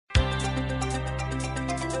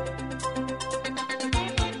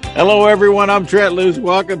Hello, everyone. I'm Trent Luce.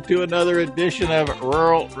 Welcome to another edition of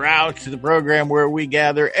Rural Routes, the program where we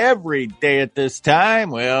gather every day at this time.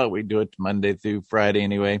 Well, we do it Monday through Friday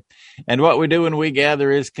anyway. And what we do when we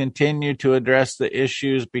gather is continue to address the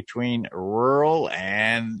issues between rural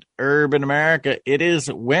and urban America. It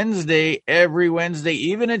is Wednesday, every Wednesday,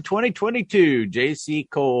 even in 2022. J.C.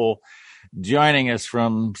 Cole joining us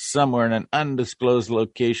from somewhere in an undisclosed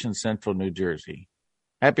location, central New Jersey.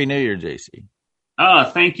 Happy New Year, J.C.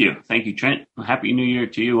 Thank you. Thank you, Trent. Happy New Year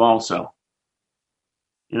to you also.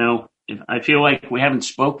 You know, I feel like we haven't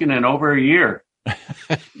spoken in over a year.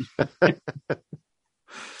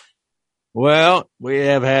 Well, we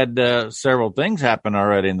have had several things happen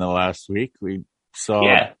already in the last week. We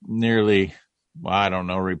saw nearly,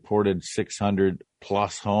 reported 600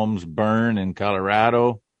 plus homes burn in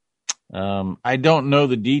Colorado. I don't know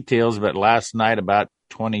the details, but last night, about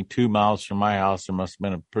 22 miles from my house, there must have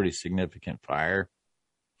been a pretty significant fire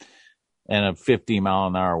and a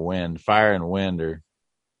 50-mile-an-hour wind. Fire and wind are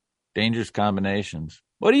dangerous combinations.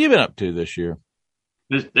 What have you been up to this year?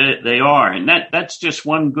 They are, and that's just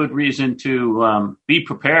one good reason to be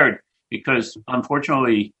prepared, because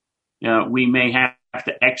unfortunately, we may have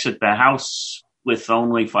to exit the house with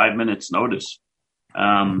only 5 minutes notice.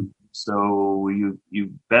 So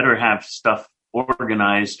you better have stuff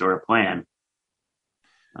organized or a plan.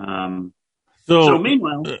 So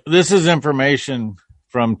meanwhile, this is information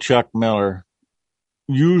from Chuck Miller,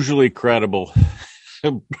 usually credible.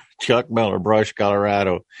 Chuck Miller, Brush,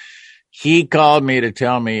 Colorado. He called me to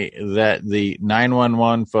tell me that the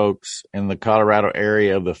 911 folks in the Colorado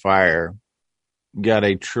area of the fire got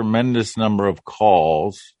a tremendous number of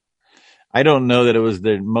calls. I don't know that it was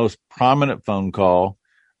the most prominent phone call,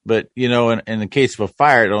 but, in the case of a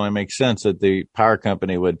fire, it only makes sense that the power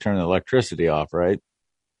company would turn the electricity off, right?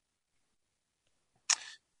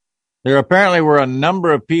 There apparently were a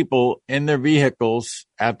number of people in their vehicles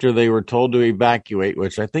after they were told to evacuate,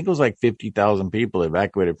 which I think was like 50,000 people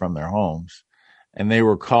evacuated from their homes. And they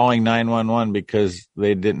were calling 911 because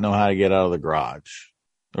they didn't know how to get out of the garage.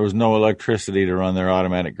 There was no electricity to run their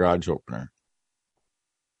automatic garage opener.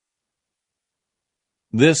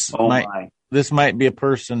 This might be a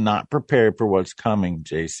person not prepared for what's coming,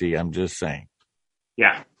 JC. I'm just saying.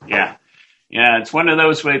 Yeah. It's one of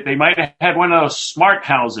those, they might have had one of those smart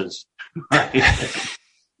houses.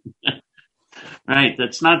 Right.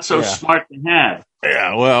 That's not so smart to have.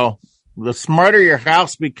 Yeah. Well, the smarter your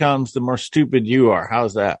house becomes, the more stupid you are.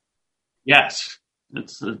 How's that? Yes.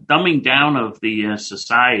 It's the dumbing down of the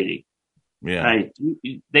society. Yeah. Right.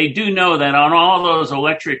 They do know that on all those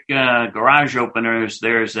electric garage openers,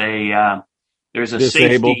 there's a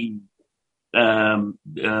safety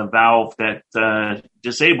valve that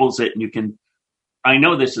disables it, and you can. I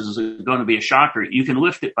know this is going to be a shocker. You can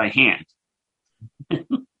lift it by hand.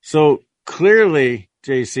 So clearly,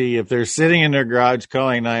 JC, if they're sitting in their garage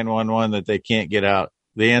calling 911 that they can't get out,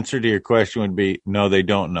 the answer to your question would be no, they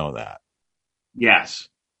don't know that. Yes.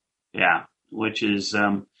 Yeah. Which is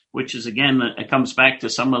again, it comes back to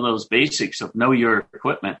some of those basics of know your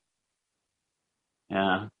equipment.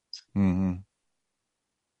 Yeah. Mm-hmm.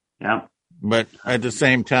 Yeah. But at the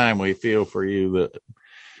same time, we feel for you that,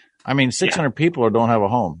 600 people don't have a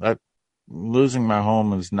home. Losing my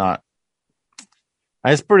home is not.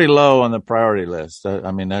 It's pretty low on the priority list.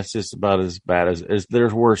 That's just about as bad as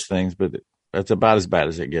there's worse things, but that's about as bad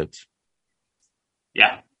as it gets.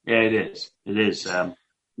 Yeah, it is. It is.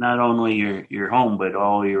 Not only your home, but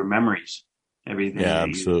all your memories, everything. Yeah,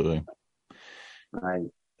 absolutely. Right.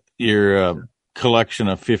 Your collection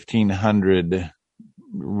of 1,500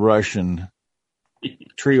 Russian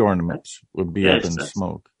tree ornaments would be up in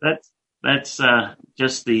smoke. That's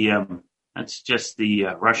just the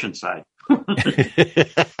Russian side. All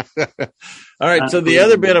right. So the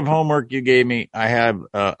other bit of homework you gave me, I have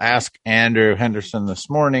asked Andrew Henderson this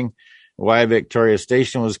morning why Victoria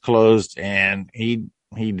Station was closed, and he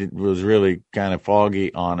was really kind of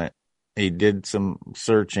foggy on it. He did some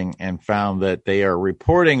searching and found that they are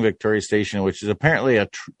reporting Victoria Station, which is apparently a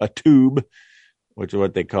tube, which is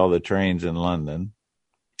what they call the trains in London,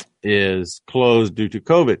 is closed due to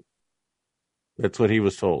COVID. That's what he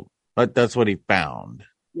was told, but that's what he found.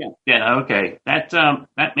 Yeah. Okay. That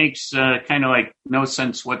makes kind of like no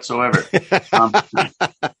sense whatsoever.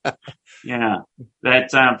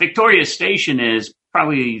 That Victoria Station is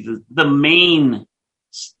probably the main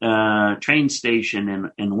train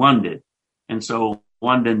station in London, and so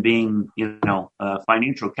London being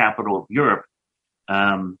financial capital of Europe,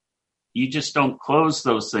 you just don't close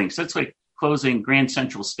those things. That's like closing Grand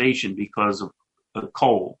Central Station because of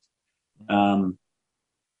cold.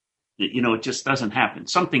 It just doesn't happen.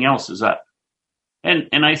 Something else is up.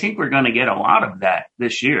 And I think we're going to get a lot of that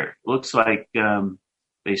this year. Looks like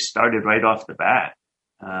they started right off the bat.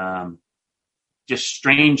 Just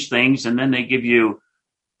strange things, and then they give you,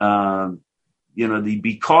 the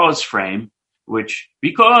because frame, which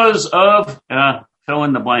because of fill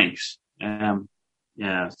in the blanks.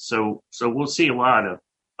 So we'll see a lot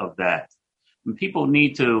of that. And people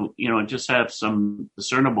need to, just have some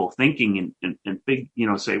discernible thinking and big,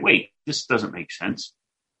 say, wait, this doesn't make sense.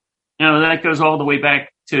 That goes all the way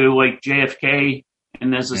back to like JFK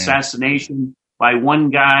and his assassination by one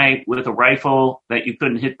guy with a rifle that you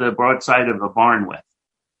couldn't hit the broadside of a barn with.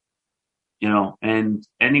 And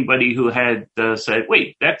anybody who had said,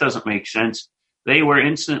 wait, that doesn't make sense, they were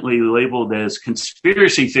instantly labeled as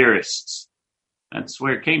conspiracy theorists. That's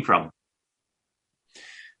where it came from.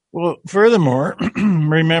 Well, furthermore,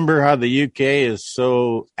 remember how the UK is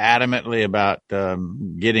so adamantly about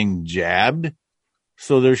getting jabbed?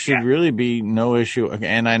 So there should really be no issue.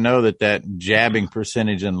 And I know that jabbing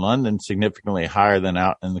percentage in London is significantly higher than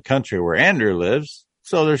out in the country where Andrew lives.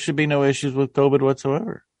 So there should be no issues with COVID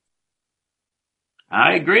whatsoever.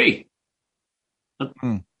 I agree.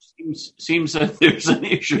 Seems that there's an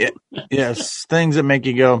issue. Yes, things that make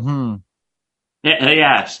you go,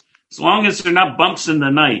 Yes, as long as they're not bumps in the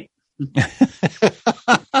night.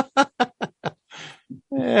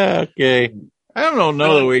 Yeah, okay. I don't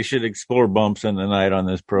know that we should explore bumps in the night on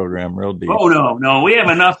this program real deep. Oh, no. We have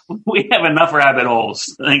enough rabbit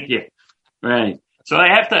holes. Thank you. Right. So I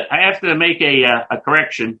have to make a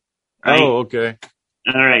correction. Right? Oh, okay.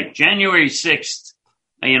 All right. January 6th,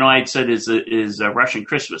 I'd said is Russian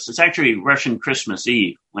Christmas. It's actually Russian Christmas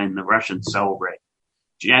Eve when the Russians celebrate.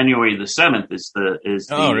 January the 7th is the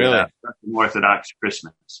Russian Orthodox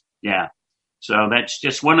Christmas. Yeah. So that's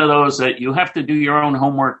just one of those that you have to do your own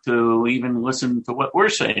homework to even listen to what we're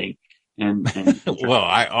saying. And well,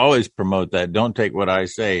 I always promote that. Don't take what I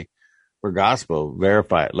say for gospel.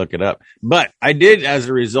 Verify it. Look it up. But I did, as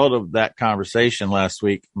a result of that conversation last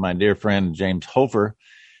week, my dear friend James Hofer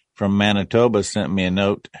from Manitoba sent me a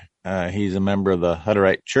note. He's a member of the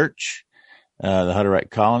Hutterite Church, the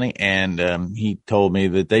Hutterite Colony, and he told me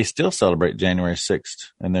that they still celebrate January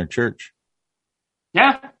 6th in their church.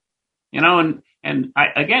 Yeah. And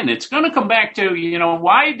again, it's going to come back to,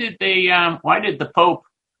 why did the Pope,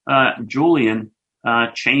 Julian,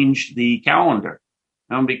 change the calendar?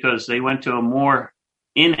 Because they went to a more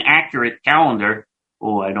inaccurate calendar.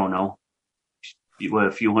 Oh, I don't know,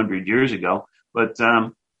 a few hundred years ago. But,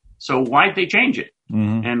 so why'd they change it?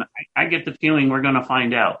 Mm-hmm. And I get the feeling we're going to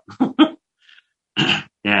find out.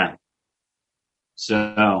 Yeah.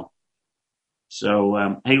 So,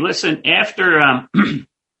 hey, listen, after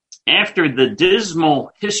the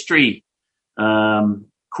dismal history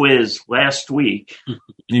quiz last week.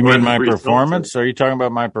 You mean my performance? Are you talking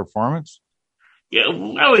about my performance? Yeah,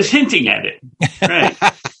 I was hinting at it. Right.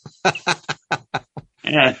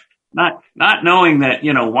 Yeah, not knowing that,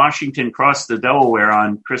 Washington crossed the Delaware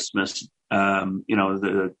on Christmas,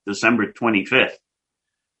 the December 25th.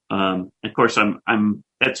 Of course,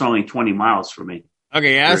 that's only 20 miles from me.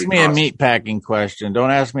 Okay, ask me a meatpacking question.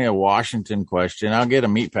 Don't ask me a Washington question. I'll get a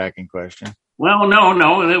meatpacking question. Well,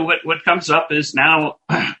 no. What comes up is now.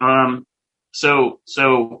 So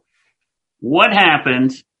what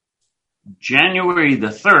happened January the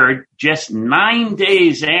 3rd, just 9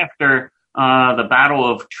 days after the Battle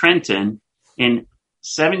of Trenton in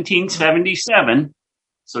 1777?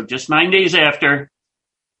 So just 9 days after,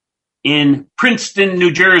 in Princeton,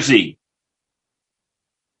 New Jersey.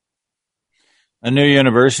 A new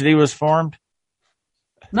university was formed?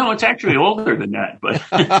 No, it's actually older than that. But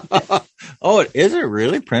oh, is it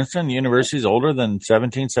really? Princeton University is older than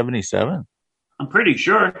 1777? I'm pretty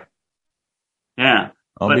sure. Yeah.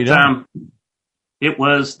 It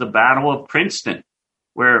was the Battle of Princeton,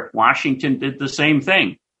 where Washington did the same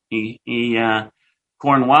thing.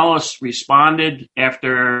 Cornwallis responded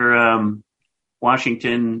after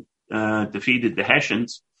Washington defeated the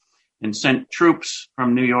Hessians and sent troops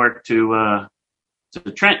from New York to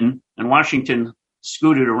Trenton, and Washington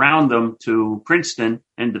scooted around them to Princeton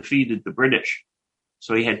and defeated the British.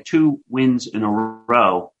 So he had 2 wins in a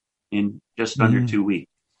row in just under 2 weeks.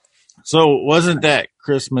 So wasn't that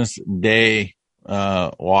Christmas Day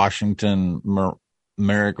Washington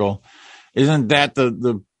miracle? Isn't that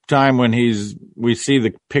the time when we see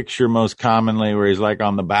the picture most commonly where he's like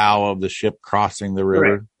on the bow of the ship crossing the river?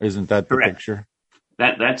 Correct. Isn't that the picture?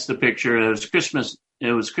 That's the picture. It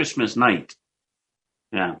was Christmas night.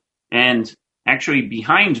 Yeah. And actually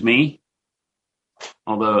behind me,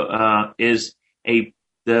 is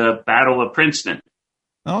the Battle of Princeton.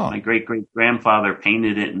 Oh. My great-great-grandfather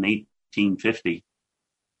painted it in 1850.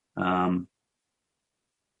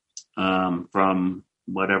 from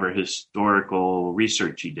whatever historical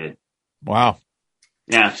research he did. Wow.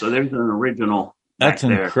 Yeah, so there's an original. That's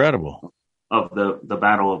incredible. Of the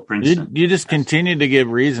Battle of Princeton. You just continue to give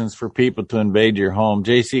reasons for people to invade your home.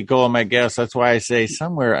 J.C. Cole, my guest. That's why I say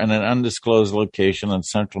somewhere in an undisclosed location in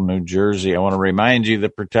central New Jersey. I want to remind you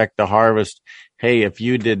that Protect the Harvest. Hey, if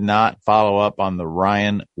you did not follow up on the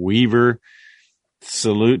Ryan Weaver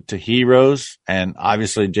salute to heroes, and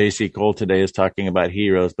obviously J.C. Cole today is talking about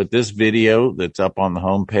heroes, but this video that's up on the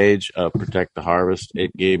homepage of Protect the Harvest,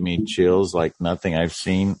 it gave me chills like nothing I've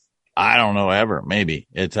seen. I don't know ever. Maybe.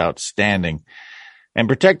 It's outstanding. And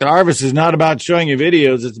Protect the Harvest is not about showing you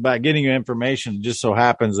videos. It's about getting you information. It just so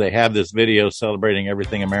happens they have this video celebrating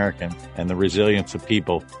everything American and the resilience of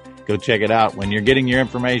people. Go check it out. When you're getting your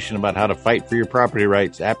information about how to fight for your property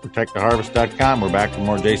rights at protecttheharvest.com. We're back with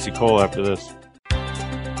more J.C. Cole after this.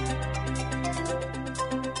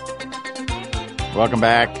 Welcome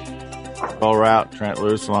back. Cole Route, Trent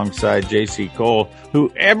Loos alongside J.C. Cole, who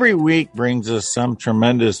every week brings us some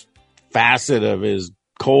tremendous facet of his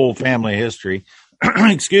Cole family history.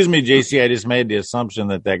 Excuse me, JC, I just made the assumption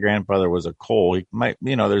that grandfather was a Cole. He might,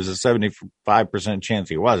 there's a 75% chance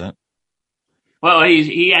he wasn't. Well,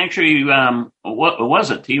 he actually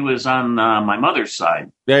wasn't. He was on my mother's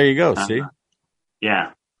side. There you go. See?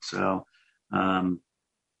 Yeah. So,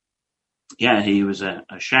 he was a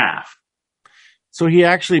Schaff. So he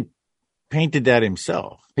actually painted that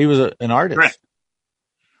himself. He was an artist. Correct.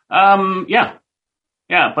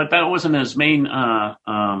 Yeah, but that wasn't his main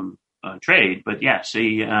trade. But yes,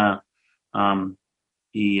 he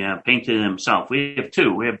painted himself. We have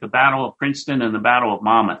two. We have the Battle of Princeton and the Battle of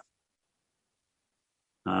Monmouth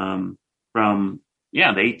from the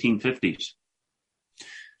 1850s.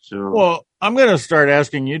 So, well, I'm going to start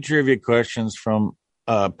asking you trivia questions from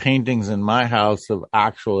paintings in my house of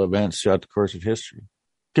actual events throughout the course of history,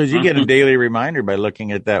 because you get a daily reminder by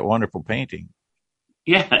looking at that wonderful painting.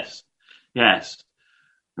 Yes.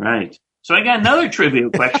 Right. So I got another trivia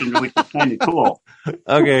question, which is kind of cool.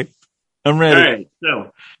 Okay. I'm ready. All right.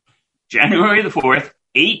 So January the 4th,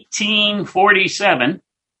 1847.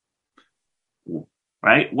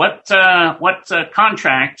 Right. What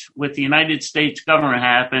contract with the United States government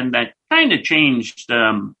happened that kind of changed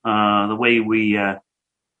the way we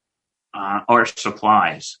our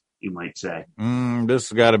supplies, you might say? This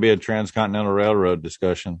has got to be a transcontinental railroad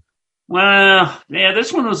discussion. Well, yeah,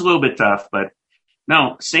 this one was a little bit tough, but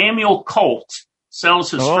no. Samuel Colt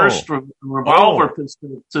sells his first revolver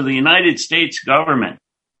pistol to the United States government.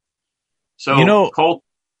 So, Colt.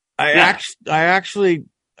 I actually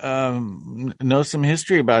know some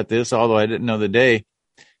history about this, although I didn't know the day.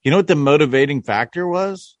 You know what the motivating factor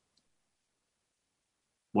was?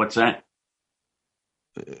 What's that?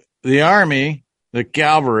 The Army, the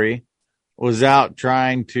cavalry, was out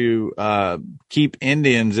trying to keep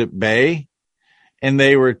Indians at bay, and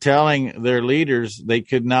they were telling their leaders they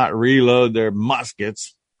could not reload their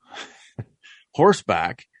muskets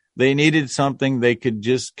horseback. They needed something they could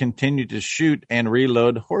just continue to shoot and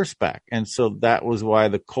reload horseback. And so that was why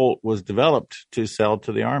the Colt was developed to sell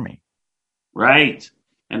to the Army. Right.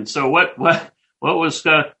 And so what was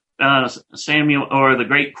Samuel, or the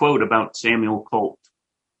great quote about Samuel Colt?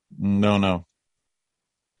 No.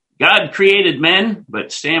 God created men,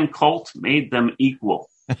 but Sam Colt made them equal.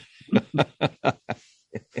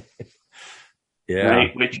 Yeah.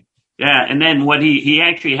 Right. And then what he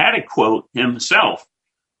actually had a quote himself.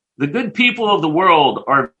 The good people of the world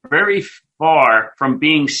are very far from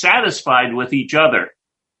being satisfied with each other,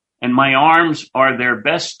 and my arms are their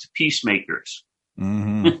best peacemakers.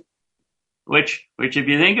 Mm-hmm. Which, if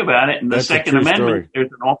you think about it, in the That's Second Amendment,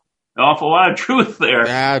 there's an awful lot of truth there.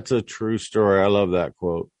 That's a true story. I love that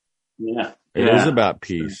quote. Yeah. It is about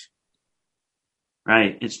peace.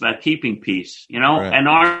 Right. It's about keeping peace. Right.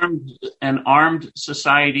 An armed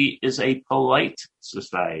society is a polite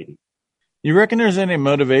society. You reckon there's any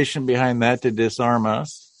motivation behind that to disarm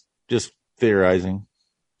us? Just theorizing.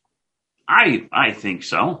 I think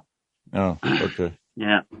so. Oh, okay.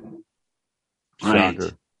 Yeah. Right.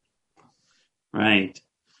 Shocker. Right.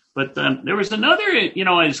 But there was another, I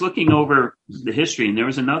was looking over the history, and there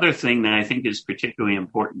was another thing that I think is particularly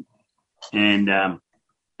important. And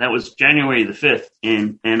that was January the 5th.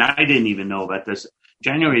 And I didn't even know about this.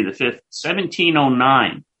 January the 5th,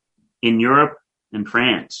 1709, in Europe and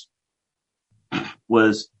France,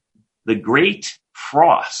 was the Great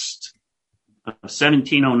Frost of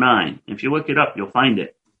 1709. If you look it up, you'll find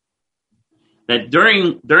it. That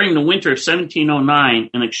during the winter of 1709,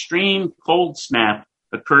 an extreme cold snap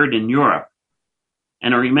occurred in Europe,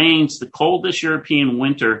 and it remains the coldest European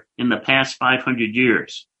winter in the past 500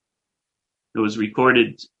 years. It was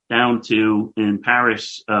recorded down to, in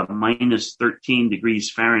Paris, minus 13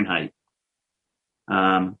 degrees Fahrenheit.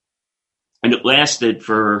 And it lasted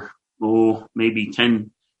for, maybe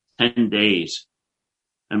 10 days.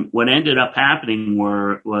 And what ended up happening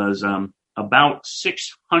was about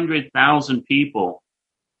 600,000 people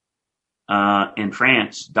in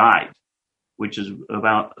France died, which is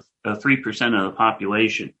about 3% of the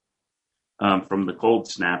population from the cold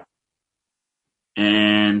snap.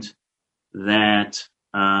 And that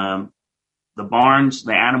the barns,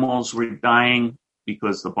 the animals were dying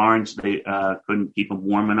because the barns, they couldn't keep them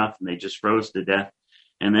warm enough and they just froze to death.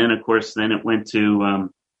 And then, of course, it went to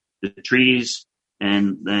the trees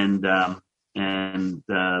and the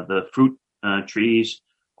fruit trees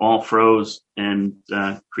all froze and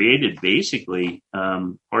created basically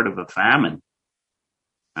part of a famine.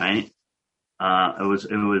 Right? It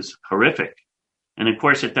was horrific. And of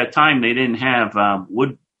course, at that time, they didn't have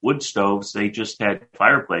wood stoves. They just had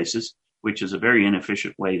fireplaces, which is a very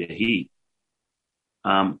inefficient way to heat.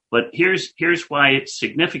 But here's why it's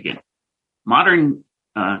significant. Modern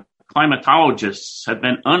climatologists have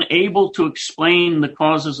been unable to explain the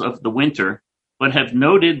causes of the winter, but have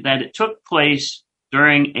noted that it took place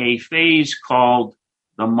during a phase called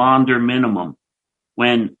the Maunder minimum,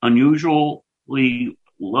 when unusually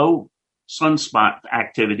low sunspot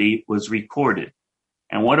activity was recorded.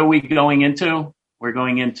 And what are we going into? We're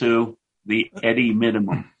going into the Eddy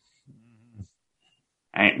minimum.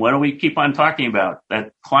 And what do we keep on talking about?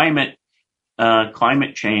 That climate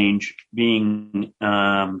change being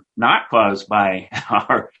not caused by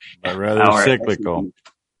but rather cyclical.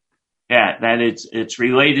 Yeah, that it's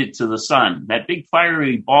related to the sun. That big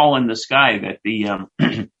fiery ball in the sky that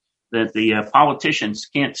the politicians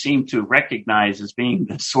can't seem to recognize as being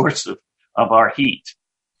the source of our heat.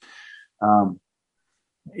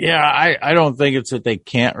 I don't think it's that they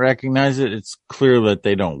can't recognize it. It's clear that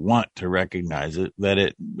they don't want to recognize it, that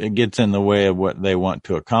it gets in the way of what they want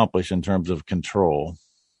to accomplish in terms of control.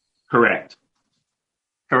 Correct.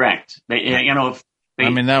 That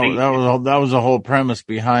was the whole premise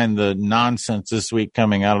behind the nonsense this week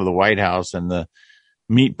coming out of the White House and the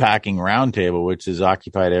meatpacking roundtable, which has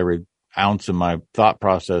occupied every ounce of my thought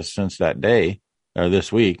process since that day or this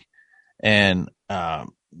week. And,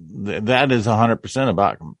 that is 100%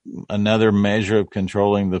 about another measure of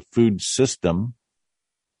controlling the food system.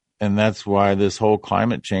 And that's why this whole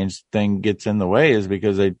climate change thing gets in the way, is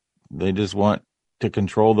because they just want to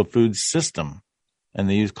control the food system, and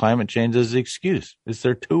they use climate change as the excuse. It's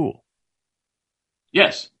their tool.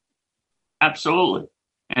 Yes, absolutely.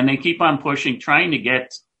 And they keep on pushing, trying to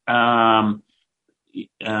get the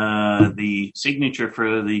signature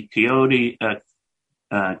for the Kyoto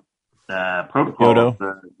protocol of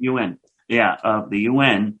the UN. Yeah, of the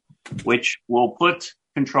UN, which will put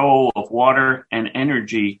control of water and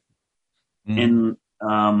energy in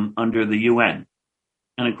under the UN.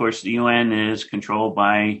 And of course, the UN is controlled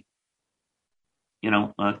by,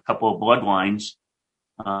 a couple of bloodlines,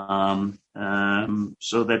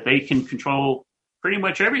 so that they can control pretty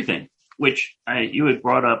much everything. Which you had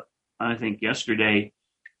brought up, I think, yesterday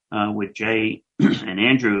with Jay and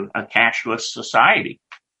Andrew, a cashless society.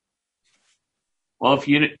 Well,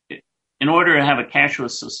 in order to have a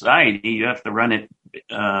cashless society, you have to run it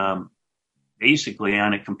basically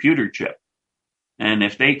on a computer chip. And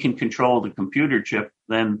if they can control the computer chip,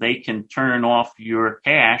 then they can turn off your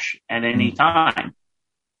cash at any time,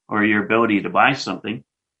 or your ability to buy something.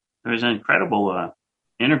 There's an incredible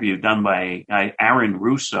interview done by Aaron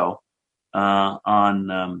Russo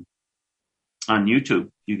on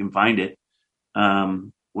YouTube. You can find it,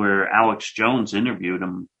 where Alex Jones interviewed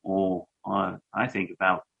him. I think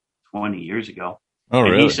about 20 years ago. Oh,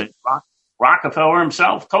 really? And he said Rockefeller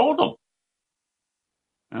himself told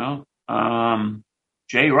him.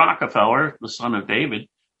 Jay Rockefeller, the son of David,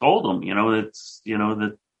 told him,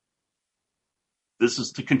 that this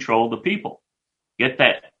is to control the people. Get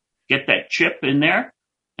that chip in there,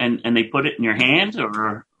 and they put it in your hands,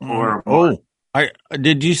 or.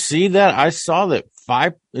 Did you see that? I saw that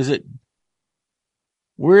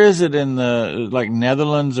where is it in the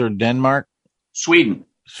Netherlands or Denmark? Sweden,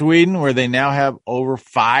 where they now have over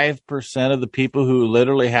 5% of the people who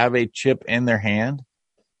literally have a chip in their hand.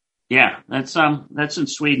 Yeah, that's in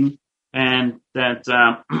Sweden, and that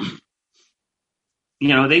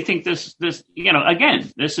they think this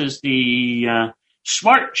again, this is the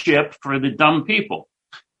smart chip for the dumb people,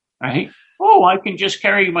 right? Oh, I can just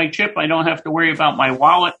carry my chip. I don't have to worry about my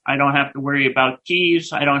wallet. I don't have to worry about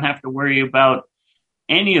keys. I don't have to worry about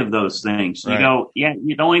any of those things. Right.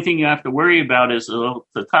 The only thing you have to worry about is a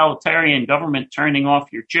totalitarian government turning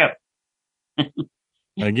off your chip.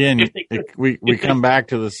 Again, we come back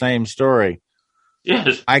to the same story.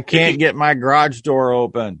 Yes. I can't get my garage door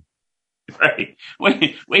open. Right.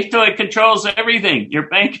 Wait till it controls everything. Your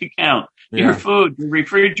bank account, your food, your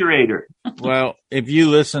refrigerator. Well, if you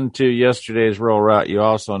listened to yesterday's Rural Route, you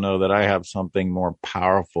also know that I have something more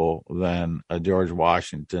powerful than a George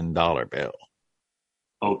Washington dollar bill.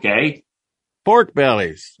 Okay. Pork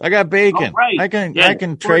bellies. I got bacon. Oh, right. I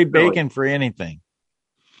can trade bacon for anything.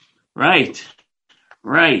 Right.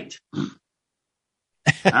 Yeah.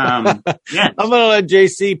 I'm going to let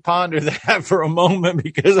JC ponder that for a moment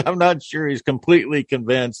because I'm not sure he's completely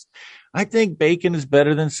convinced. I think bacon is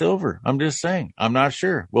better than silver. I'm just saying. I'm not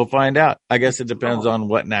sure. We'll find out. I guess it depends on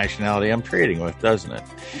what nationality I'm trading with, doesn't it?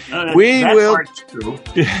 We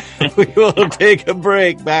will take a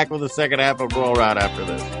break. Back with the second half of Rural Route after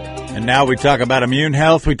this. And now we talk about immune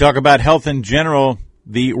health. We talk about health in general.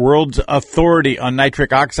 The world's authority on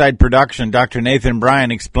nitric oxide production, Dr. Nathan Bryan,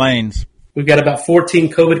 explains. We've got about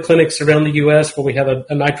 14 COVID clinics around the U.S. where we have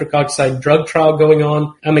a nitric oxide drug trial going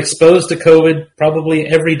on. I'm exposed to COVID probably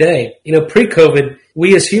every day. Pre-COVID,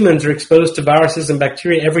 we as humans are exposed to viruses and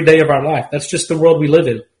bacteria every day of our life. That's just the world we live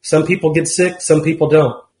in. Some people get sick, some people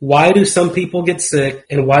don't. Why do some people get sick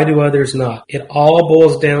and why do others not? It all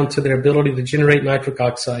boils down to their ability to generate nitric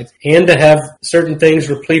oxide and to have certain things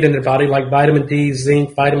replete in their body like vitamin D,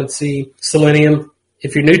 zinc, vitamin C, selenium.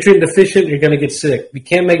 If you're nutrient deficient, you're going to get sick. If you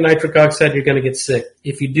can't make nitric oxide, you're going to get sick.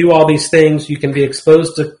 If you do all these things, you can be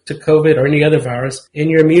exposed to COVID or any other virus, and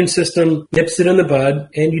your immune system nips it in the bud,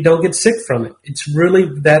 and you don't get sick from it. It's really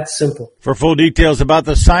that simple. For full details about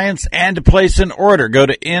the science and to place an order, go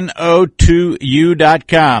to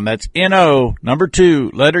no2u.com. That's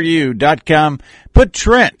no2u.com. Put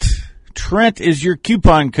Trent. Trent is your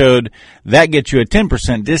coupon code. That gets you a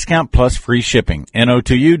 10% discount plus free shipping.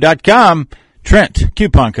 no2u.com. Trent,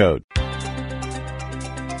 coupon code.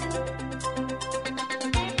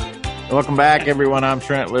 Welcome back, everyone. I'm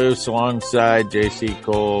Trent Luce alongside JC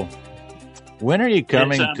Cole. When are you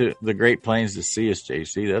coming to the Great Plains to see us,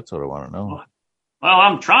 JC? That's what I want to know. Well,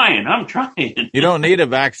 I'm trying. You don't need a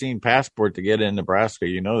vaccine passport to get in Nebraska.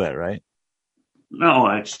 You know that, right? No,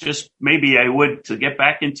 it's just maybe I would to get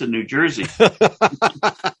back into New Jersey.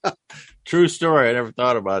 True story. I never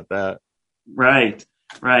thought about that. Right.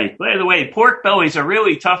 By the way, pork bellies are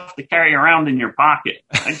really tough to carry around in your pocket.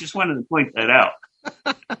 I just wanted to point that out.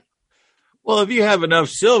 Well, if you have enough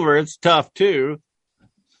silver, it's tough too.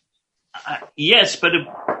 Yes, but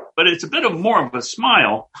it's a bit of more of a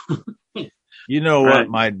smile. You know what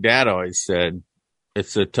my dad always said?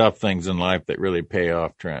 It's the tough things in life that really pay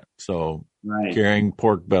off, Trent. So carrying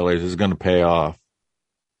pork bellies is going to pay off.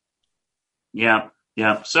 Yeah.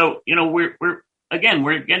 So, we're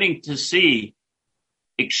getting to see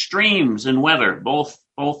extremes in weather, both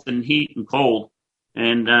in heat and cold.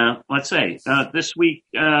 And let's say this week,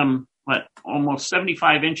 almost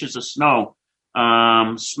 75 inches of snow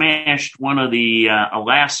smashed one of the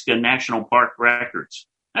Alaska National Park records.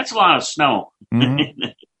 That's a lot of snow. Mm-hmm.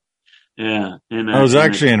 Yeah. I was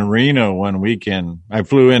actually in Reno one weekend. I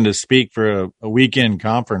flew in to speak for a weekend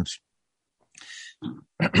conference.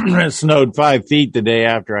 It snowed 5 feet the day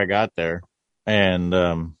after I got there. And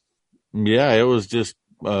it was just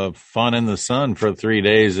fun in the sun for 3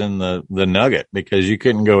 days in the Nugget because you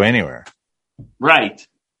couldn't go anywhere. Right.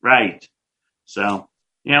 So,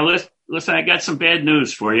 listen, I got some bad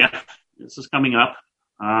news for you. This is coming up.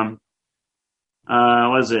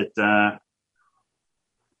 Was it,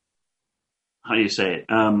 how do you say it?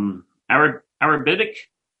 Arabic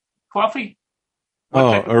coffee?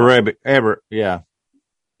 Arabic, yeah.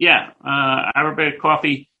 Yeah, Arabic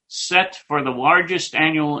coffee set for the largest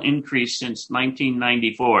annual increase since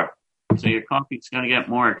 1994. So your coffee's going to get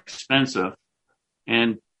more expensive.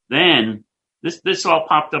 And then this all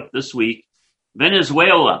popped up this week.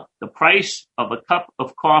 Venezuela, the price of a cup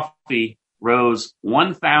of coffee rose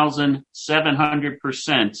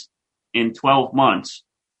 1,700% in 12 months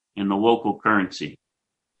in the local currency.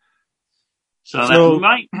 So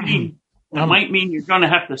that might mean you're going to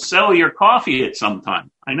have to sell your coffee at some time.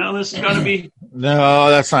 I know this is going to be. No,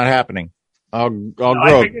 that's not happening. I'll grow.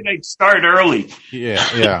 I figured I'd start early.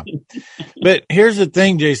 Yeah. But here's the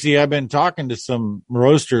thing, JC. I've been talking to some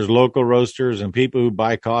roasters, local roasters, and people who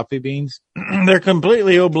buy coffee beans. They're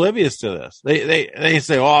completely oblivious to this. They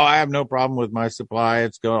say, "Oh, I have no problem with my supply.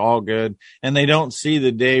 It's going all good," and they don't see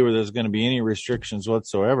the day where there's going to be any restrictions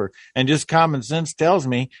whatsoever. And just common sense tells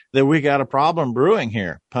me that we got a problem brewing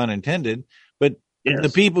here, pun intended. But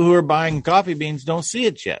the people who are buying coffee beans don't see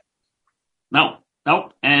it yet. No,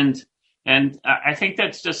 and I think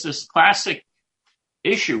that's just this classic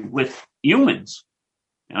issue with humans.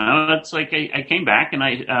 It's like I came back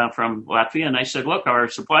and from Latvia and I said, look, our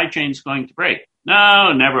supply chain's going to break.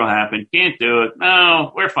 No, never will happen. Can't do it.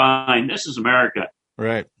 No, we're fine. This is America.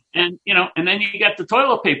 Right. And, and then you got the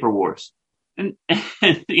toilet paper wars. And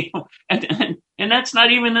that's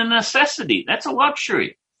not even a necessity. That's a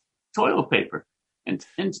luxury, toilet paper. And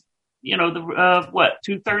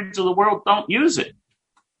 2/3 of the world don't use it.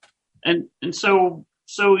 And so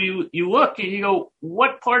you look and you go,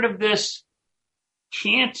 what part of this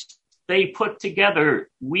can't they put together?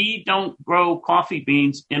 We don't grow coffee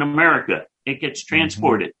beans in America. It gets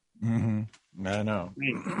transported. Mm-hmm. I know.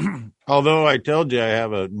 Although I told you I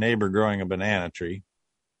have a neighbor growing a banana tree.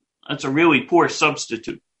 That's a really poor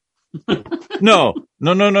substitute. No.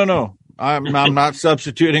 I'm not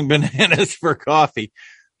substituting bananas for coffee.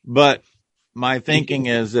 But my thinking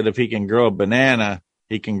is that if he can grow a banana,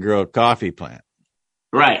 he can grow a coffee plant.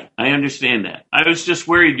 Right. I understand that. I was just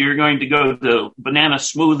worried you're going to go to banana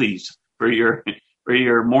smoothies for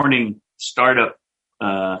your morning startup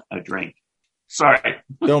drink. Sorry.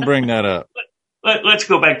 Don't bring that up. Let's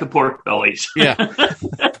go back to pork bellies. Yeah.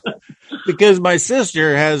 Because my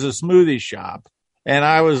sister has a smoothie shop. And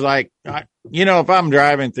I was like, if I'm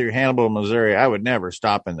driving through Hannibal, Missouri, I would never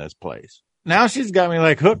stop in this place. Now she's got me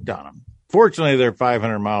like hooked on them. Fortunately, they're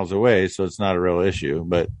 500 miles away, so it's not a real issue.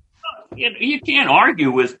 But you can't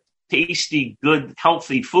argue with tasty, good,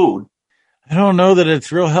 healthy food. I don't know that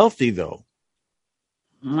it's real healthy, though.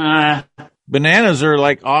 Bananas are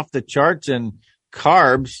like off the charts in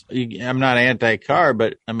carbs. I'm not anti-carb,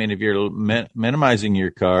 but I mean, if you're minimizing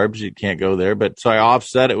your carbs, you can't go there. But so I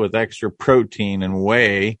offset it with extra protein and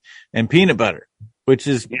whey and peanut butter, which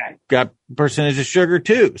is got percentage of sugar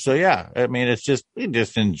too. So yeah, I mean, you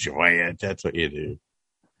just enjoy it. That's what you do.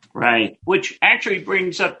 Right. Which actually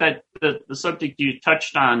brings up that the subject you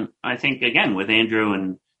touched on, I think, again, with Andrew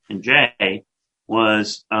and Jay,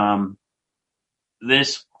 was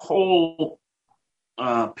this whole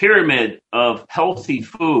pyramid of healthy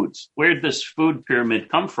foods. Where did this food pyramid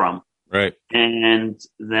come from? Right. And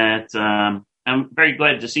that I'm very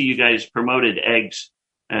glad to see you guys promoted eggs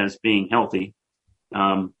as being healthy.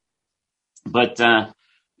 But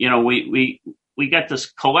we got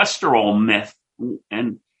this cholesterol myth,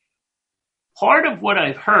 and part of what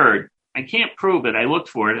I've heard, I can't prove it. I looked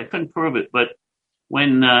for it. I couldn't prove it. But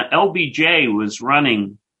when LBJ was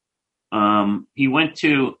running, he went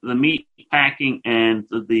to the meat packing and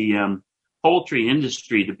the poultry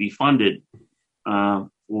industry to be funded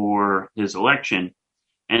for his election.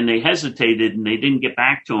 And they hesitated and they didn't get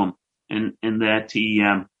back to him. And that he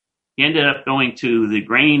ended up going to the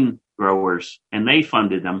grain growers and they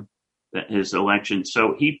funded him, his election.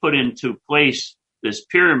 So he put into place this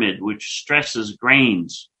pyramid which stresses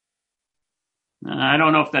grains. I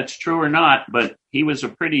don't know if that's true or not, but he was a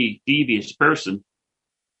pretty devious person.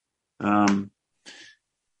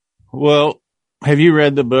 Well, have you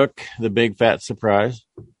read the book, The Big Fat Surprise?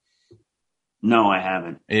 No, I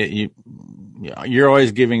haven't. You're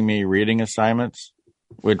always giving me reading assignments,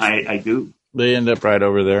 which I do. They end up right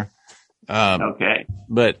over there. Okay.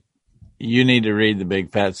 But you need to read The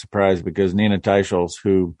Big Fat Surprise because Nina Teicholz,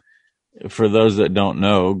 who, for those that don't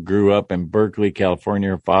know, grew up in Berkeley, California.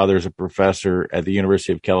 Her father's a professor at the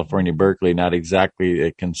University of California, Berkeley, not exactly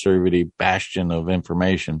a conservative bastion of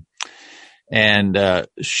information. And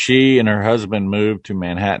she and her husband moved to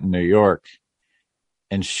Manhattan, New York,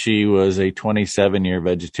 and she was a 27-year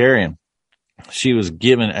vegetarian. She was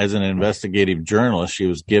given, as an investigative journalist, she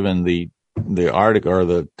was given the article or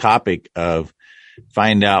the topic of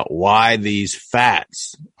find out why these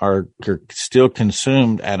fats are still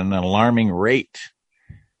consumed at an alarming rate.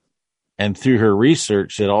 And through her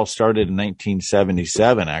research, it all started in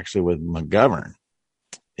 1977, actually, with McGovern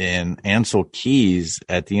and Ansel Keys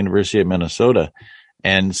at the University of Minnesota.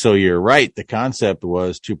 And so you're right. The concept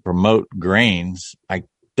was to promote grains. I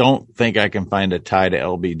don't think I can find a tie to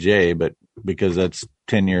LBJ, but because that's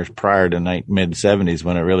 10 years prior to mid 70s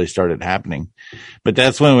when it really started happening. But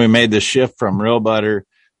that's when we made the shift from real butter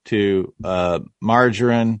to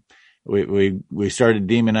margarine. We started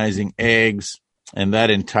demonizing eggs, and that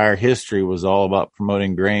entire history was all about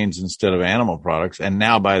promoting grains instead of animal products. And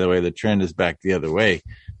now, by the way, the trend is back the other way.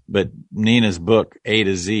 But Nina's book, A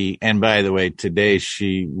to Z, and by the way, today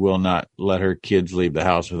she will not let her kids leave the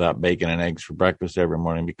house without bacon and eggs for breakfast every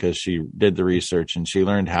morning because she did the research and she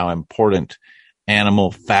learned how important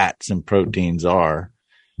animal fats and proteins are.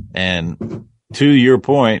 And to your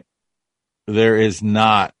point, there is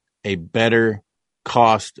not a better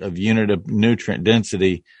cost of unit of nutrient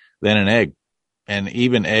density than an egg. And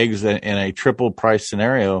even eggs in a triple price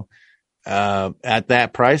scenario, at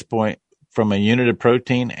that price point, from a unit of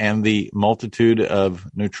protein and the multitude of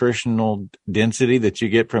nutritional density that you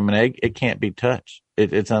get from an egg, it can't be touched.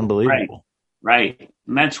 It's unbelievable. Right.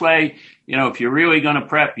 And that's why, if you're really going to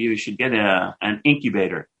prep, you should get an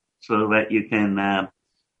incubator so that you can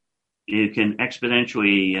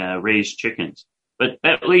exponentially raise chickens. But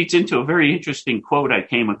that leads into a very interesting quote I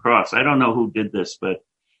came across. I don't know who did this, but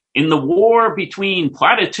in the war between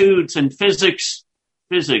platitudes and physics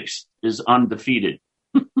is undefeated.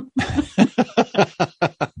 Isn't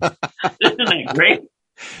that great?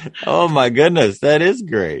 Oh my goodness, that is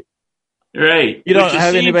great. Right. You don't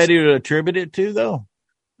have anybody to attribute it to, though?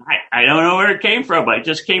 I don't know where it came from. I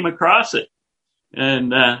just came across it.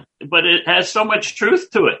 And but it has so much truth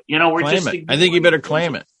to it. Claim it. I think you better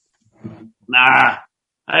claim it. Nah,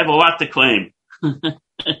 I have a lot to claim.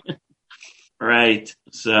 Right.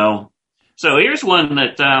 So here's one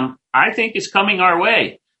that I think is coming our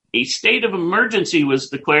way. A state of emergency was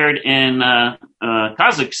declared in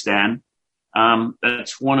Kazakhstan.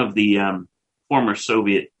 That's one of the former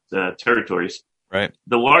Soviet territories. Right.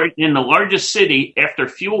 In the largest city after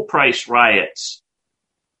fuel price riots,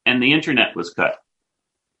 and the internet was cut.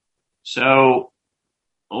 So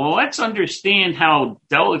let's understand how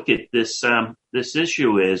delicate this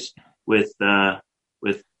issue is with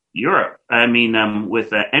Europe.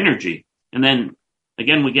 With energy. And then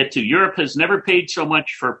again, we get to Europe has never paid so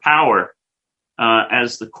much for power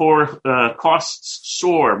as the core costs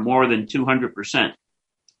soar more than 200%.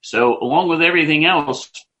 So along with everything else,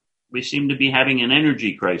 we seem to be having an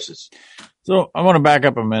energy crisis. So I want to back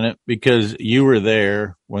up a minute because you were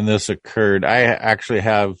there when this occurred. I actually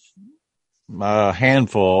have a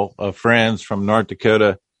handful of friends from North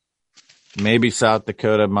Dakota, maybe South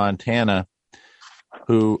Dakota, Montana,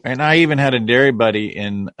 and I even had a dairy buddy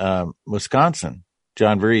in Wisconsin,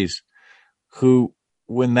 John Vries, who,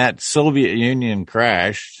 when that Soviet Union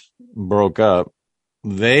crashed, broke up,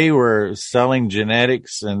 they were selling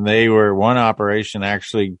genetics, and one operation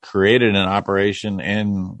actually created an operation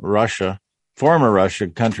in Russia, former Russia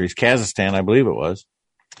countries, Kazakhstan, I believe it was.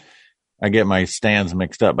 I get my stands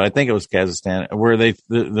mixed up, but I think it was Kazakhstan, where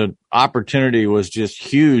the opportunity was just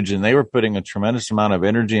huge, and they were putting a tremendous amount of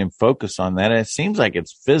energy and focus on that. And it seems like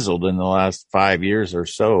it's fizzled in the last 5 years or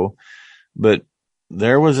so, but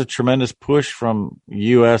there was a tremendous push from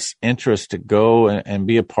U.S. interest to go and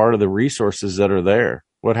be a part of the resources that are there.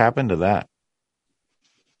 What happened to that?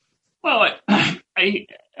 Well,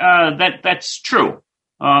 that's true.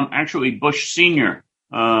 Actually, Bush Sr.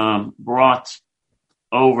 Brought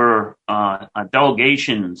over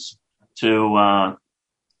delegations to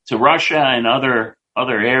Russia and other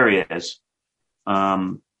areas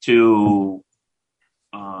to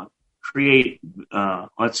create,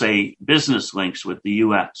 let's say, business links with the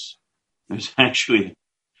U.S. There's actually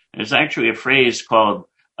a phrase called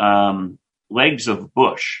legs of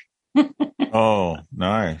Bush. Oh,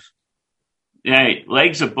 nice. Yeah,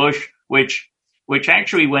 legs of Bush, which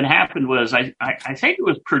actually what happened was I think it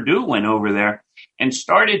was Purdue went over there and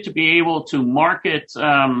started to be able to market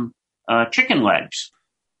chicken legs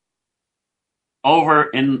over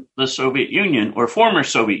in the Soviet Union or former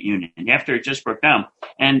Soviet Union after it just broke down.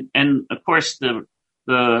 And of course the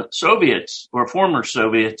Soviets or former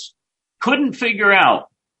Soviets couldn't figure out,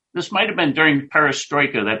 this might have been during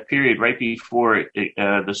Perestroika, that period right before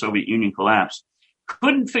the Soviet Union collapsed,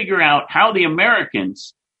 couldn't figure out how the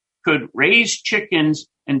Americans could raise chickens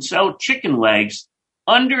and sell chicken legs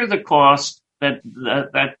under the cost that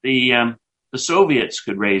the Soviets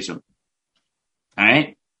could raise them. All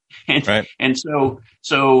right. And so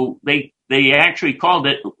they actually called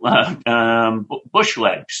it Bush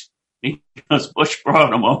legs because Bush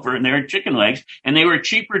brought them over and they're chicken legs and they were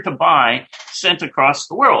cheaper to buy, sent across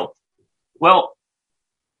the world. Well,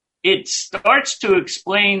 it starts to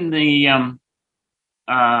explain the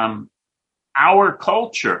our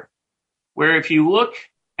culture, where if you look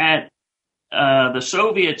at the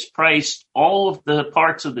Soviets priced all of the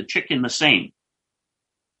parts of the chicken the same.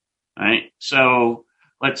 Right. So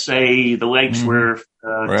let's say the legs were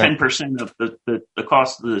 10% of the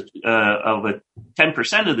cost of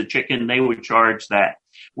 10% of the chicken, they would charge that.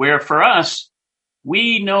 Where for us,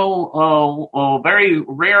 we very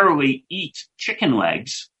rarely eat chicken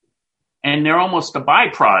legs, and they're almost a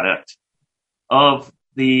byproduct of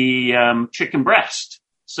the chicken breast.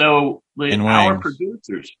 So our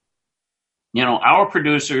producers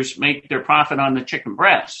make their profit on the chicken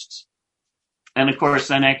breasts. And of course,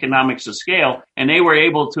 then economics of scale, and they were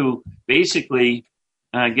able to basically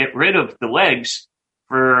get rid of the legs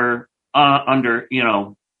for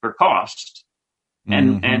for cost,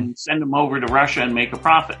 and send them over to Russia and make a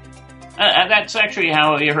profit. That's actually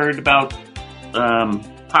how you heard about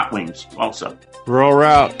hot wings also. Rural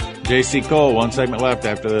Route, J.C. Cole, one segment left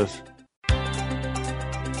after this.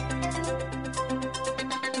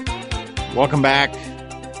 Welcome back.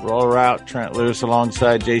 Rural Route, Trent Lewis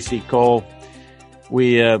alongside J.C. Cole.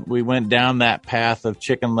 We went down that path of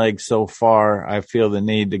chicken legs so far. I feel the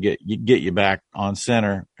need to get you back on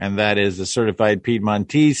center, and that is the certified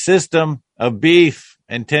Piedmontese system of beef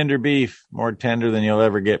and tender beef, more tender than you'll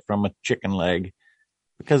ever get from a chicken leg,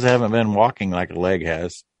 because I haven't been walking like a leg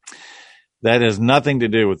has. That has nothing to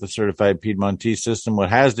do with the certified Piedmontese system. What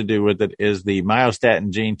has to do with it is the myostatin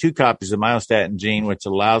gene, 2 copies of myostatin gene, which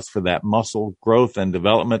allows for that muscle growth and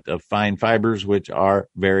development of fine fibers, which are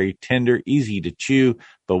very tender, easy to chew.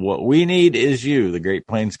 But what we need is you, the Great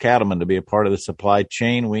Plains cattlemen, to be a part of the supply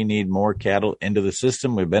chain. We need more cattle into the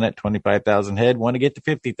system. We've been at 25,000 head, want to get to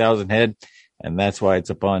 50,000 head. And that's why it's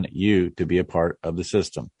upon you to be a part of the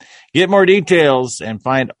system. Get more details and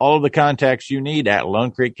find all of the contacts you need at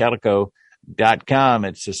LoneCreekCattleCo.com.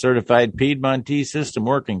 It's a certified Piedmontese system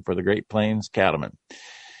working for the Great Plains cattlemen.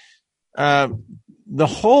 The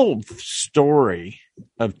whole story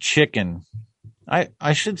of chicken,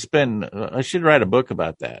 I should write a book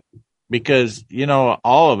about that, because,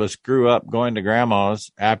 all of us grew up going to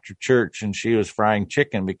grandma's after church and she was frying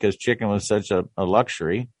chicken because chicken was such a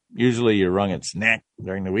luxury. Usually you wrung its neck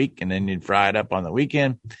during the week and then you'd fry it up on the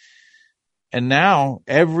weekend. And now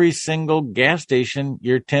every single gas station,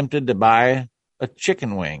 you're tempted to buy a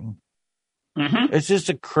chicken wing. Mm-hmm. It's just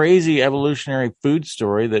a crazy evolutionary food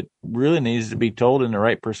story that really needs to be told in the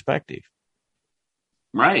right perspective.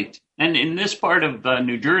 Right. And in this part of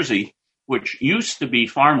New Jersey, which used to be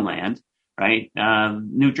farmland, right?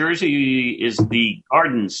 New Jersey is the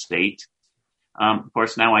garden state. Of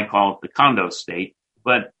course, now I call it the condo state.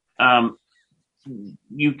 But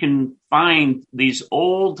you can find these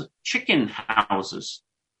old chicken houses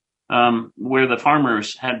where the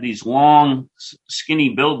farmers had these long,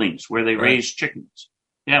 skinny buildings where they raised chickens.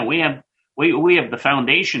 Yeah, we have the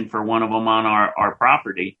foundation for one of them on our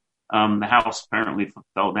property. The house apparently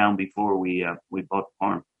fell down before we bought the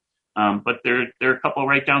farm, but there are a couple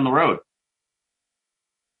right down the road.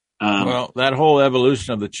 Well, that whole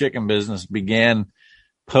evolution of the chicken business began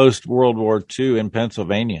post-World War II in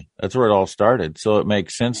Pennsylvania. That's where it all started. So it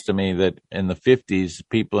makes sense to me that in the 50s,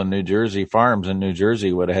 people in New Jersey, farms in New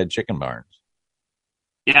Jersey would have had chicken barns.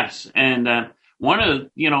 Yes. And one of,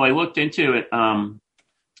 I looked into it,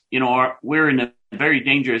 we're in a very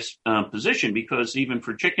dangerous position because even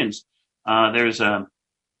for chickens, we're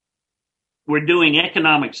doing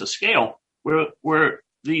economics of scale where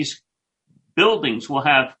these buildings will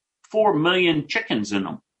have 4 million chickens in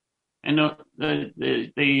them. And they'll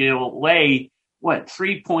lay,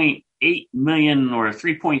 3.8 million or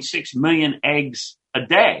 3.6 million eggs a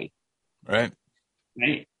day. Right.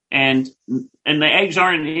 Right. And the eggs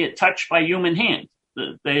aren't touched by human hand.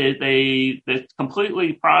 They're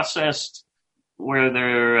completely processed where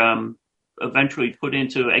they're eventually put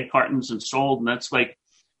into egg cartons and sold. And that's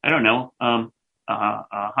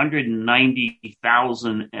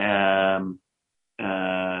 190,000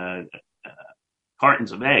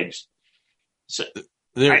 cartons of eggs. So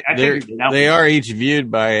they are each viewed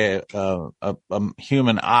by a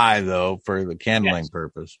human eye, though, for the candling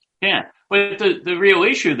purpose. Yeah, but the real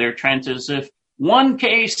issue there, Trent, is if one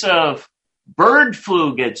case of bird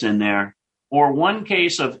flu gets in there, or one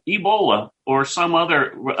case of Ebola, or some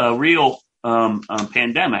other real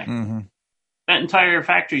pandemic, that entire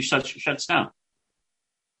factory shuts down.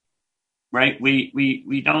 Right?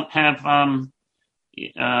 We don't have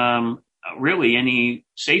really any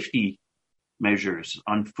safety measures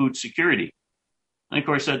on food security. And of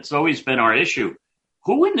course, that's always been our issue.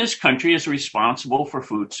 Who in this country is responsible for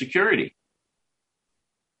food security?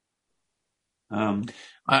 I'm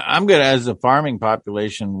good. As a farming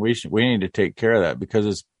population, we need to take care of that, because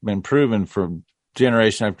it's been proven for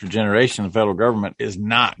generation after generation, the federal government is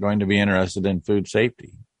not going to be interested in food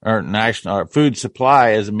safety or food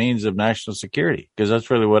supply as a means of national security, because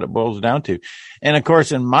that's really what it boils down to. And of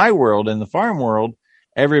course, in my world, in the farm world,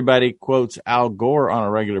 everybody quotes Al Gore on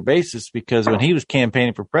a regular basis, because when he was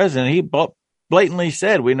campaigning for president, he blatantly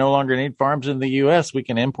said, we no longer need farms in the U.S. We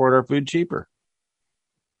can import our food cheaper.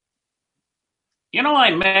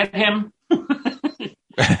 I met him.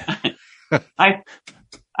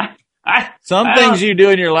 Some things you do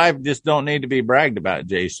in your life just don't need to be bragged about,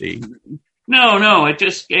 JC. No, it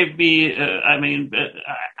just gave me,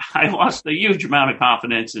 I lost a huge amount of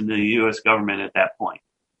confidence in the U.S. government at that point.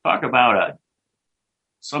 Talk about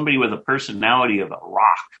somebody with a personality of a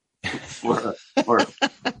rock.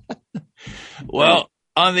 Well,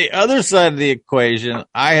 on the other side of the equation,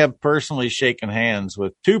 I have personally shaken hands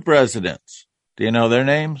with 2 presidents Do you know their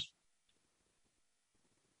names?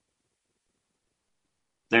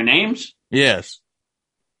 Their names? Yes.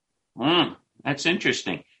 That's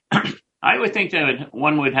interesting. I would think that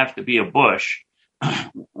one would have to be a Bush,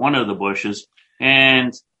 one of the Bushes.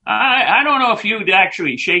 And I don't know if you'd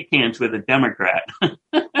actually shake hands with a Democrat.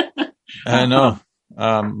 I know.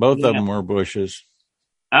 Both of them were Bushes.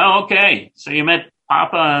 Oh, okay. So you met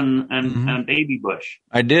Papa and Baby Bush.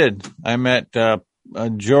 I did. I met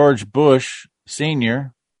George Bush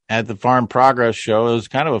Sr. at the Farm Progress Show. It was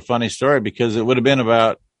kind of a funny story because it would have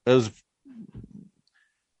been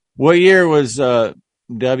what year was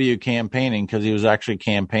W campaigning? Because he was actually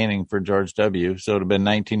campaigning for George W. So it would have been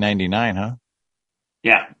 1999, huh?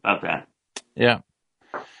 Yeah, about that. Yeah.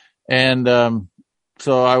 And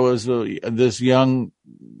so I was this young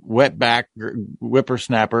wetback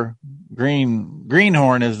whippersnapper.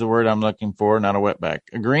 Greenhorn is the word I'm looking for, not a wetback.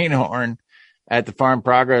 A greenhorn at the Farm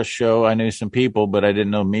Progress Show. I knew some people, but I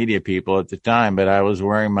didn't know media people at the time. But I was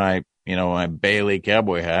wearing my Bailey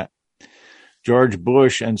cowboy hat. George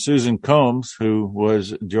Bush and Susan Combs, who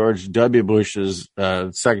was George W. Bush's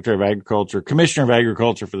Secretary of Agriculture, Commissioner of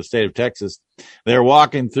Agriculture for the state of Texas. They're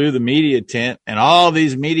walking through the media tent, and all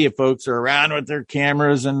these media folks are around with their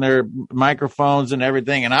cameras and their microphones and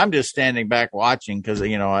everything. And I'm just standing back watching because,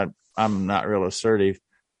 I'm not real assertive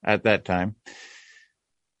at that time.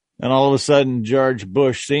 And all of a sudden, George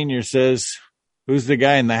Bush Sr. says, "Who's the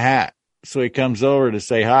guy in the hat?" So he comes over to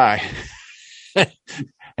say hi.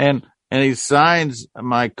 And he signs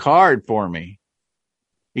my card for me.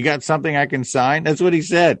 "You got something I can sign?" That's what he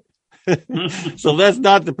said. So that's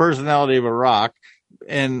not the personality of a rock.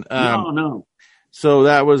 And no. So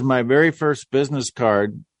that was my very first business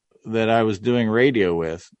card that I was doing radio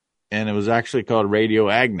with. And it was actually called Radio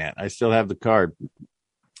Agnet. I still have the card.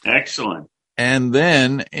 Excellent. And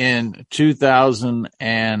then in 2000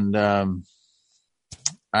 and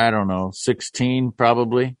 16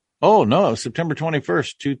 probably. Oh, no, it was September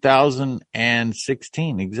 21st,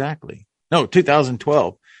 2016, exactly. No,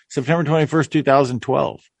 2012. September 21st,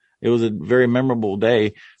 2012. It was a very memorable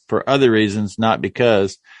day for other reasons, not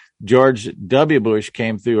because George W. Bush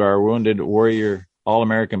came through our Wounded Warrior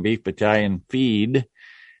All-American Beef Battalion feed,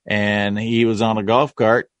 and he was on a golf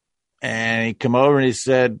cart, and he come over and he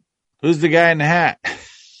said, "Who's the guy in the hat?"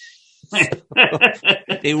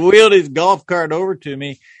 He wheeled his golf cart over to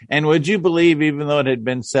me, and would you believe, even though it had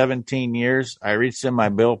been 17 years, I reached in my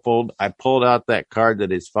billfold, I pulled out that card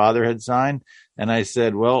that his father had signed, and I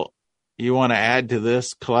said, "Well, you want to add to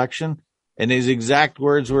this collection?" And his exact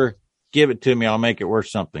words were, "Give it to me, I'll make it worth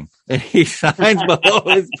something." And he signs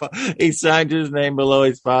he signed his name below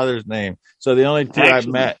his father's name. So the only two I've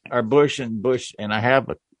met are Bush, and I have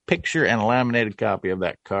a picture and a laminated copy of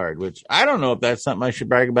that card, which I don't know if that's something I should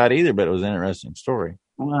brag about either, but it was an interesting story.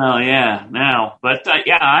 Well, yeah, now, but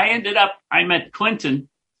I met Clinton.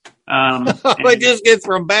 It just gets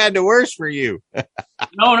from bad to worse for you.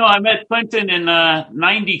 No, I met Clinton in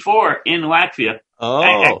 94 in Latvia. Oh,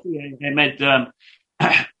 I met,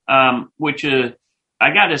 which I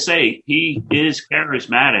got to say, he is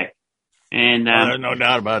charismatic, and there's no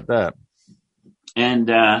doubt about that. And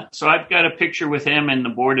so I've got a picture with him and the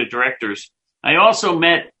board of directors. I also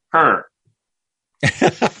met her.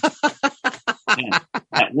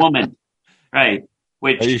 That woman, right?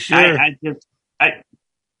 Which Are you sure? I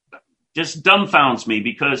just dumbfounds me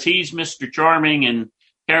because he's Mr. Charming and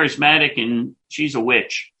charismatic, and she's a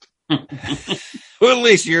witch. Well, at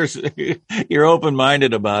least you're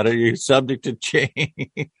open-minded about it. You're subject to change.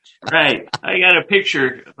 Right. I got a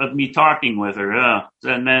picture of me talking with her,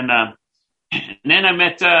 and then I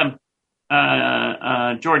met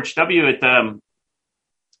George W. at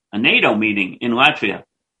a NATO meeting in Latvia.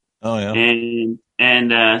 Oh yeah.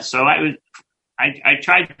 And so I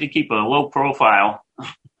tried to keep a low profile,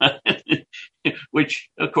 which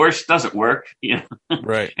of course doesn't work,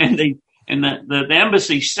 Right. And the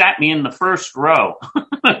embassy sat me in the first row.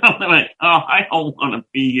 I'm like, oh, I don't want to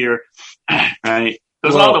be here, right?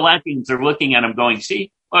 Because all the Latvians are looking at him, going,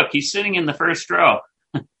 "See, look, he's sitting in the first row."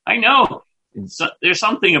 I know. So, there's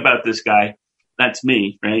something about this guy. That's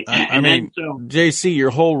me, right? JC, your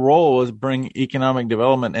whole role was bring economic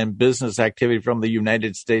development and business activity from the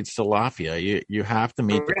United States to Latvia. You have to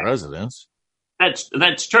meet the presidents.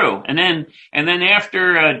 That's true. And then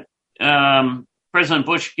after President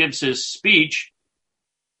Bush gives his speech,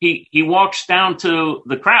 he walks down to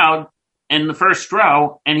the crowd in the first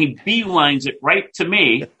row, and he beelines it right to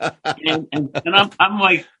me. and I'm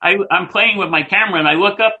like, I'm playing with my camera, and I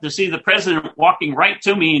look up to see the president walking right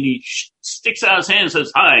to me, and he sticks out his hand and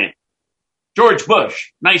says, "Hi, George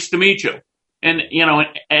Bush. Nice to meet you." And,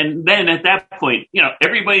 and then at that point,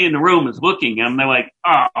 everybody in the room is looking and they're like,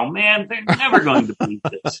 oh man, they're never going to believe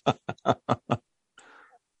this.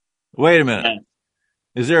 Wait a minute.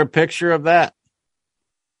 Yeah. Is there a picture of that?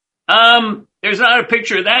 There's not a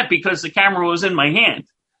picture of that because the camera was in my hand.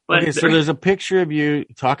 But okay, so there's a picture of you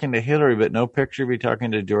talking to Hillary, but no picture of you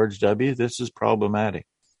talking to George W. This is problematic.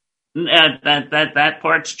 That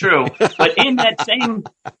part's true. But in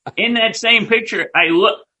that same picture, I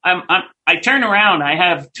turn around. I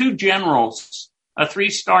have two generals, a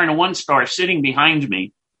 3-star and a 1-star, sitting behind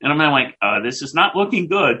me, and I'm like, this is not looking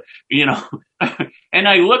good, And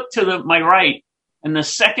I look to my right, and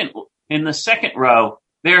in the second row,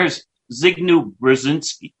 there's Zygmunt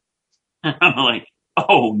Brzezinski. I'm like,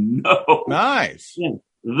 oh no! Nice,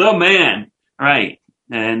 the man, right?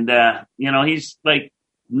 And he's like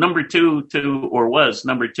number 2 to, or was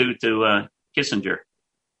number 2 to Kissinger.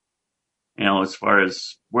 As far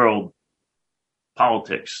as world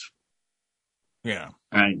politics. Yeah.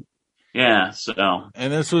 Right. Yeah. So.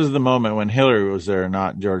 And this was the moment when Hillary was there,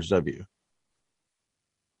 not George W.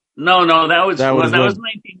 No, that was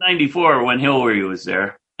 1994 when Hillary was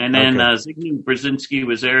there, and then Zygmunt Brzezinski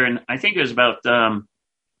was there, and I think it was about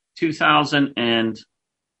 2000 and.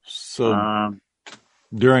 So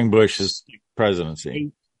during Bush's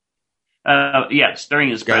presidency. Yes, during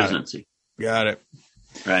his presidency. Got it.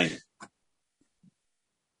 Right.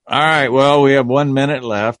 All right. Well, we have 1 minute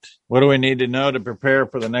left. What do we need to know to prepare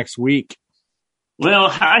for the next week? Well,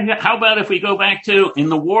 how about if we go back to, in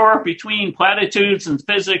the war between platitudes and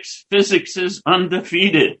physics is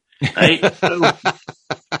undefeated. Right?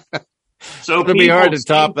 So it'll be hard to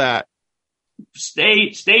top that.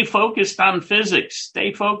 Stay focused on physics.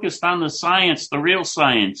 Stay focused on the science, the real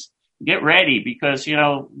science. Get ready because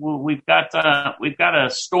we've got a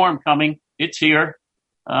storm coming. It's here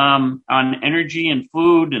on energy and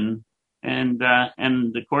food and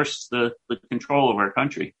of course the control of our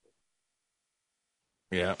country.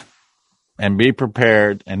 Yeah, and be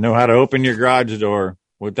prepared and know how to open your garage door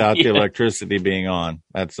without the electricity being on.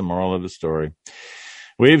 That's the moral of the story.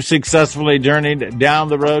 We've successfully journeyed down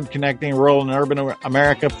the road connecting rural and urban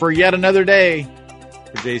America for yet another day.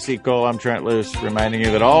 For J.C. Cole, I'm Trent Loos, reminding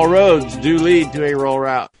you that all roads do lead to a rural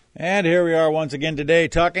route. And here we are once again today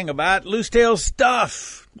talking about Loose Tales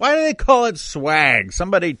stuff. Why do they call it swag?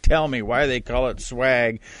 Somebody tell me why they call it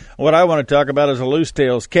swag. What I want to talk about is a Loose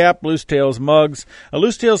Tales cap, Loose Tales mugs. A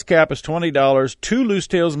Loose Tales cap is $20, 2 Loose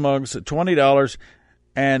Tales mugs at $20,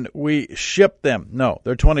 and we ship them. No,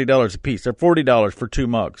 they're $20 a piece. They're $40 for 2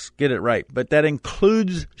 mugs. Get it right. But that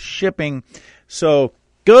includes shipping. So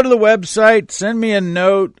go to the website, send me a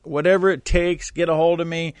note, whatever it takes, get a hold of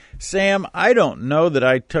me. Sam, I don't know that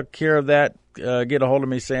I took care of that. Get a hold of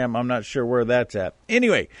me, Sam. I'm not sure where that's at.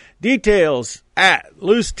 Anyway, details at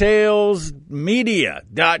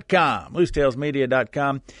loosetalesmedia.com.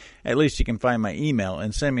 loosetalesmedia.com. At least you can find my email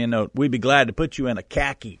and send me a note. We'd be glad to put you in a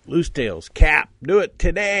khaki Loose Tales cap. Do it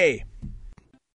today.